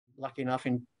lucky enough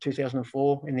in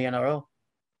 2004 in the NRL.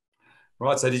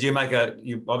 Right. So did you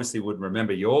you obviously would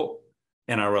remember your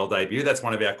NRL debut. That's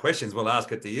one of our questions. We'll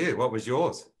ask it to you. What was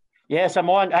yours? Yeah, so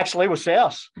mine actually was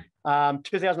South.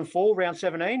 2004, round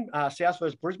 17, South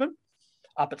versus Brisbane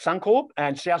up at Suncorp,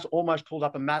 and South almost pulled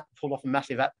off a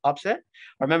massive upset.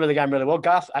 I remember the game really well.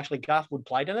 Garth Wood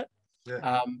played in it,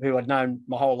 who I'd known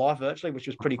my whole life virtually, which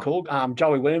was pretty cool.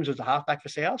 Joey Williams was the halfback for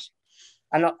South.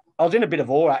 And I was in a bit of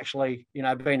awe, actually,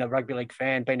 being a rugby league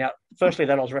fan, firstly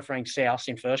that I was refereeing South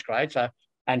in first grade,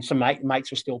 and some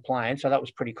mates were still playing, so that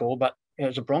was pretty cool. But it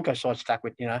was a Broncos side stuck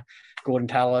with, Gordon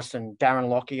Tallis and Darren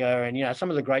Lockyer and, some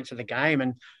of the greats of the game.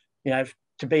 And,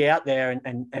 to be out there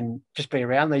and just be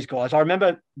around these guys. I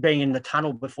remember being in the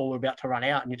tunnel before we were about to run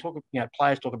out, and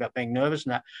players talk about being nervous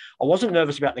and that. I wasn't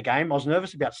nervous about the game. I was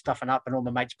nervous about stuffing up and all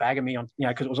my mates bagging me on,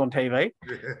 because it was on TV.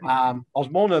 I was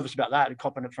more nervous about that and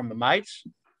copping it from the mates.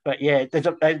 But yeah, there's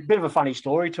a bit of a funny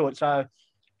story to it. So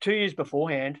 2 years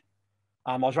beforehand,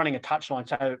 I was running a touchline.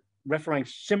 So refereeing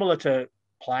similar to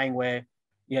playing where,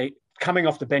 coming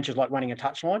off the bench is like running a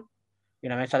touchline.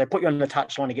 So they put you on the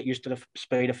touchline to get used to the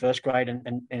speed of first grade,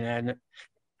 and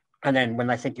then when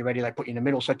they think you're ready, they put you in the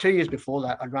middle. So 2 years before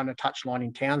that, I'd run a touchline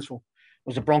in Townsville. It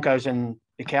was the Broncos and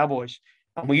the Cowboys,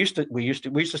 and we used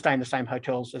to stay in the same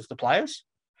hotels as the players.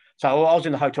 So I was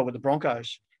in the hotel with the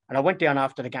Broncos, and I went down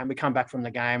after the game. We come back from the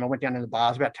game. I went down in the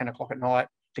bars about 10 o'clock at night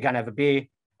to go and have a beer,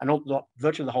 and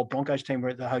virtually the whole Broncos team were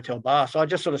at the hotel bar. So I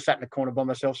just sort of sat in the corner by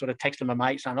myself, sort of texting my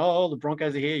mate saying, "Oh, the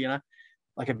Broncos are here,"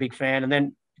 like a big fan, and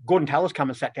then Gordon Tallis come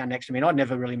and sat down next to me, and I'd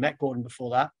never really met Gordon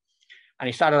before that. And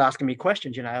he started asking me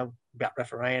questions, about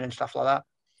refereeing and stuff like that.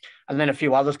 And then a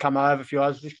few others come over,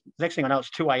 Next thing I know, it's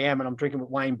 2 a.m. and I'm drinking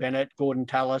with Wayne Bennett, Gordon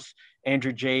Tallis,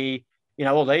 Andrew G,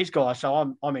 all these guys.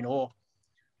 So I'm in awe.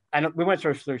 And we went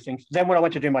through things. Then when I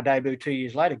went to do my debut 2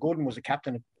 years later, Gordon was the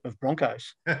captain of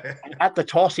Broncos. And at the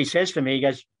toss, he says to me, he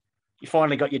goes, "You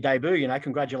finally got your debut,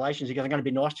 congratulations." He goes, "I'm going to be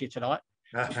nice to you tonight.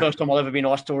 It's the first time I'll ever be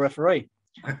nice to a referee."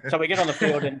 So we get on the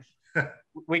field, and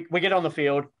we get on the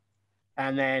field,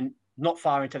 and then not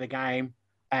far into the game,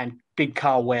 and big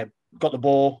Carl Webb got the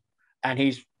ball, and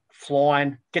he's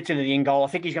flying, gets into the in goal. I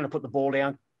think he's going to put the ball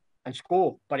down and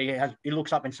score, but he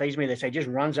looks up and sees me there, so he just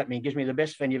runs at me, gives me the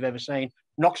best fin you've ever seen,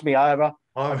 knocks me over.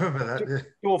 I remember that. Yeah.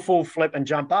 Do a full flip and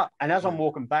jump up. And as I'm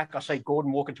walking back, I see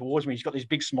Gordon walking towards me. He's got this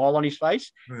big smile on his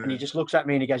face, and he just looks at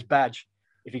me and he goes, "Badge,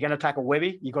 if you're going to tackle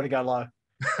Webby, you've got to go low."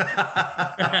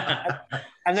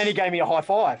 And then he gave me a high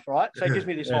five, right? So he gives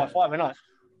me this high five, and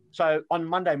so on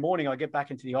Monday morning, I get back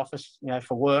into the office,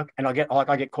 for work, and I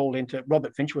get called into.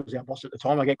 Robert Finch was our boss at the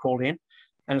time. I get called in,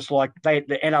 and it's like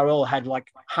the NRL had like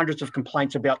hundreds of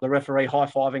complaints about the referee high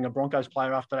fiving a Broncos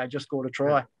player after they just scored a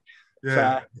try.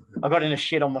 Yeah. So I got in a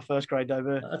shit on my first grade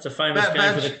debut. That's a famous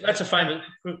game. That's a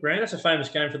famous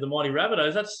game for the mighty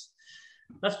Rabbitohs.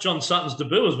 That's John Sutton's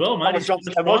debut as well, mate. It was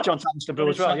John Sutton's debut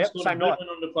as well. Yeah, same night. Went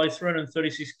on to play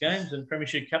 336 games and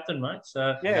premiership captain, mate.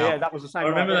 So yeah, that was the same. I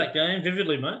remember that game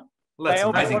vividly, mate.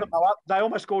 Well, they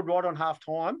almost scored right on half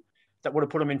time. That would have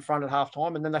put them in front at half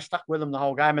time, and then they stuck with them the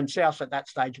whole game. And South at that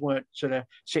stage weren't sort of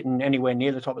sitting anywhere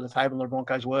near the top of the table. The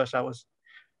Broncos were, so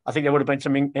I think there would have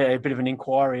been a bit of an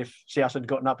inquiry if South had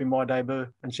gotten up in my debut,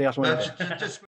 and South weren't.